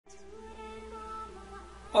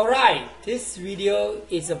Alright, this video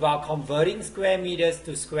is about converting square meters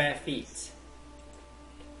to square feet.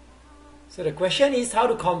 So the question is how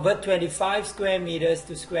to convert 25 square meters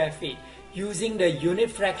to square feet using the unit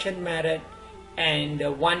fraction method and the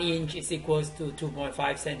 1 inch is equals to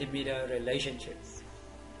 2.5 centimeter relationship.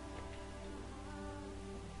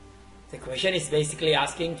 The question is basically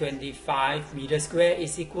asking 25 meters square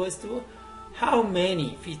is equals to how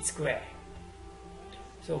many feet square.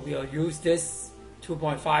 So we'll use this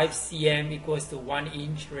 2.5 cm equals to 1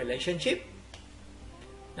 inch relationship.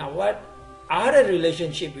 Now what other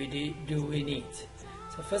relationship do we need?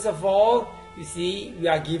 So first of all, you see we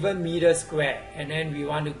are given meter square and then we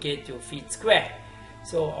want to get to feet square.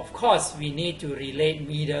 So of course we need to relate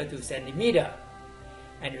meter to centimeter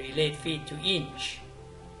and relate feet to inch.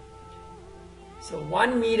 So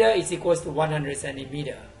 1 meter is equals to 100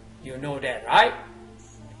 centimeter. You know that, right?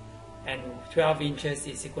 And 12 inches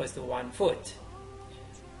is equals to 1 foot.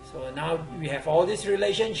 So now we have all these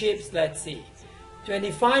relationships. Let's see.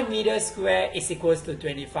 25 meters square is equals to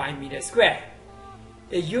 25 meters square.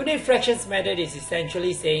 The unit fractions method is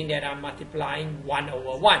essentially saying that I'm multiplying 1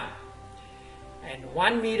 over 1. And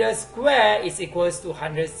 1 meter square is equals to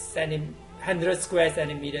 100 square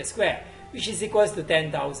centimeter square, which is equals to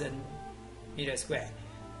 10,000 meter square.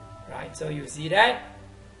 Right? So you see that?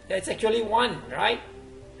 That's actually 1, right?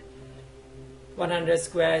 100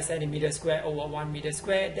 square centimeter square over 1 meter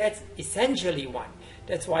square, that's essentially 1.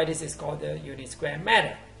 That's why this is called the unit square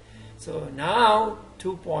method. So now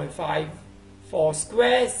 2.54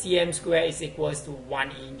 square cm square is equals to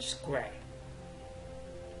 1 inch square.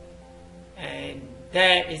 And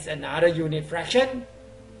that is another unit fraction.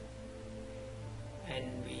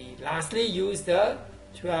 And we lastly use the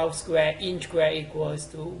 12 square inch square equals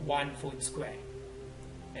to 1 foot square.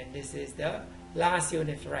 And this is the last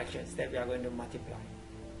unit fractions that we are going to multiply.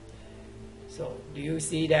 So do you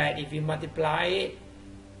see that if you multiply it,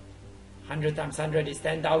 100 times 100 is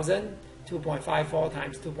 10,000, 2.54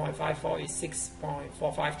 times 2.54 is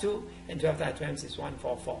 6.452, and 12 times 12 is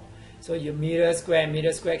 144. So your meter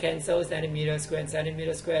square cancel, centimeter square and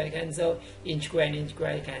centimeter square cancel, inch square and inch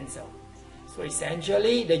square cancel. So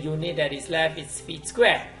essentially the unit that is left is feet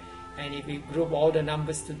square. And if we group all the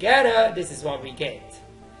numbers together, this is what we get.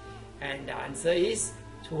 And the answer is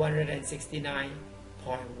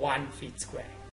 269.1 feet square.